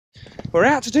we're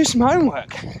out to do some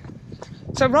homework.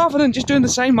 So rather than just doing the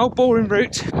same old boring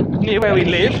route near where we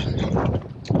live,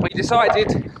 we decided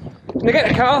to get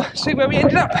the car, see where we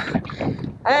ended up.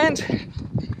 And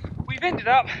we've ended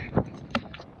up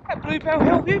at Bluebell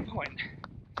Hill Viewpoint,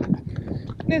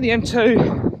 near the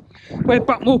M2, where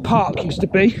Buckmore Park used to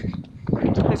be.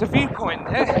 There's a viewpoint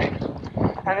there,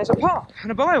 and there's a park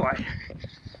and a byway.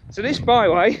 So this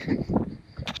byway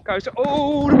goes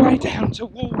all the way down to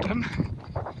Waldham,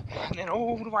 and then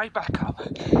all the way back up.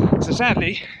 So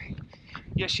sadly,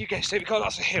 yes, you guessed it, we've got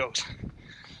lots of hills.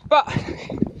 But,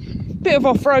 bit of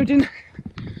off-roading,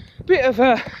 bit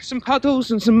of some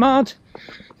puddles and some mud,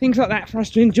 things like that for us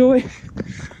to enjoy.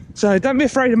 So don't be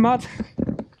afraid of mud.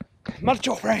 Mud's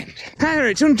your friend.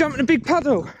 Harriet, do you want to jump in a big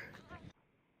puddle?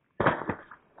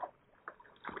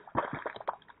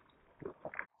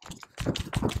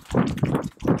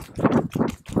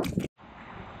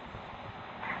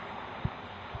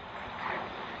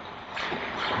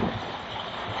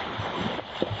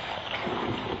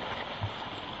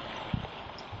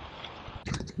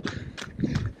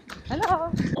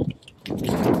 Hello.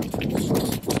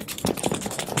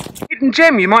 Hidden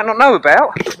gem you might not know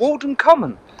about, Waldham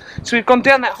Common. So we've gone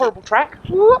down that horrible track,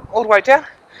 all the way down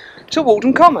to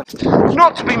Waldham Common.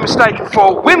 Not to be mistaken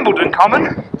for Wimbledon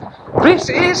Common, this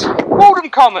is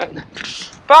Waldham Common.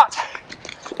 But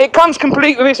it comes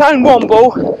complete with its own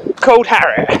womble called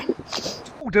Harriet.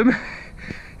 Waldham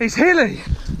is hilly.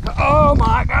 Oh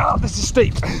my god, this is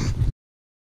steep.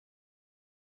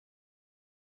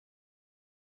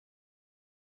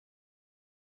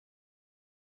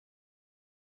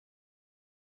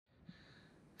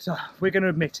 So we're going to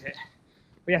admit it,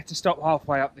 we have to stop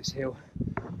halfway up this hill,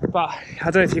 but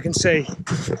I don't know if you can see,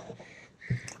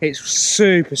 it's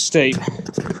super steep.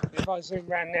 If I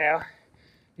zoom around now,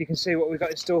 you can see what we've got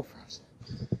in store for us.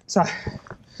 So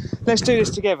let's do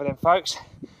this together then, folks.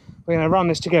 We're going to run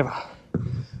this together.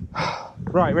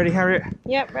 Right, ready, Harriet?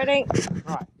 Yep, ready.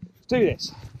 Right, let's do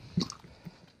this.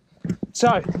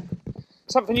 So,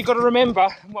 something you've got to remember,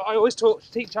 and what I always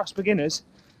teach us beginners,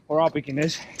 or our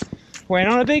beginners, when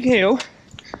on a big hill,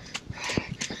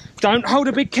 don't hold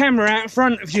a big camera out in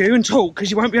front of you and talk,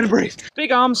 because you won't be able to breathe.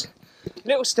 Big arms,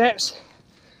 little steps,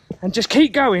 and just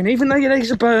keep going. Even though your legs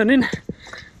are burning,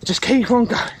 just keep on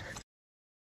going.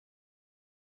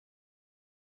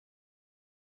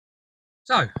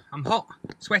 So, I'm hot,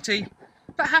 sweaty,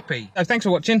 but happy. So thanks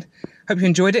for watching. Hope you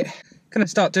enjoyed it. Going to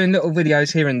start doing little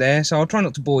videos here and there, so I'll try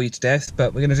not to bore you to death,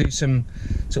 but we're going to do some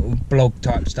sort of blog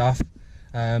type stuff.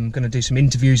 Going to do some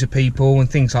interviews of people and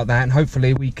things like that, and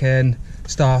hopefully we can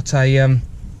start a,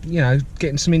 you know,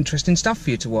 getting some interesting stuff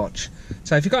for you to watch.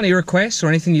 So if you've got any requests or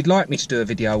anything you'd like me to do a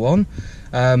video on,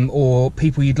 or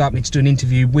people you'd like me to do an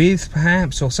interview with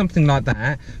perhaps, or something like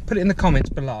that, put it in the comments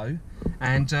below,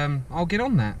 and I'll get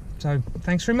on that. So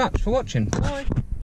thanks very much for watching. Bye.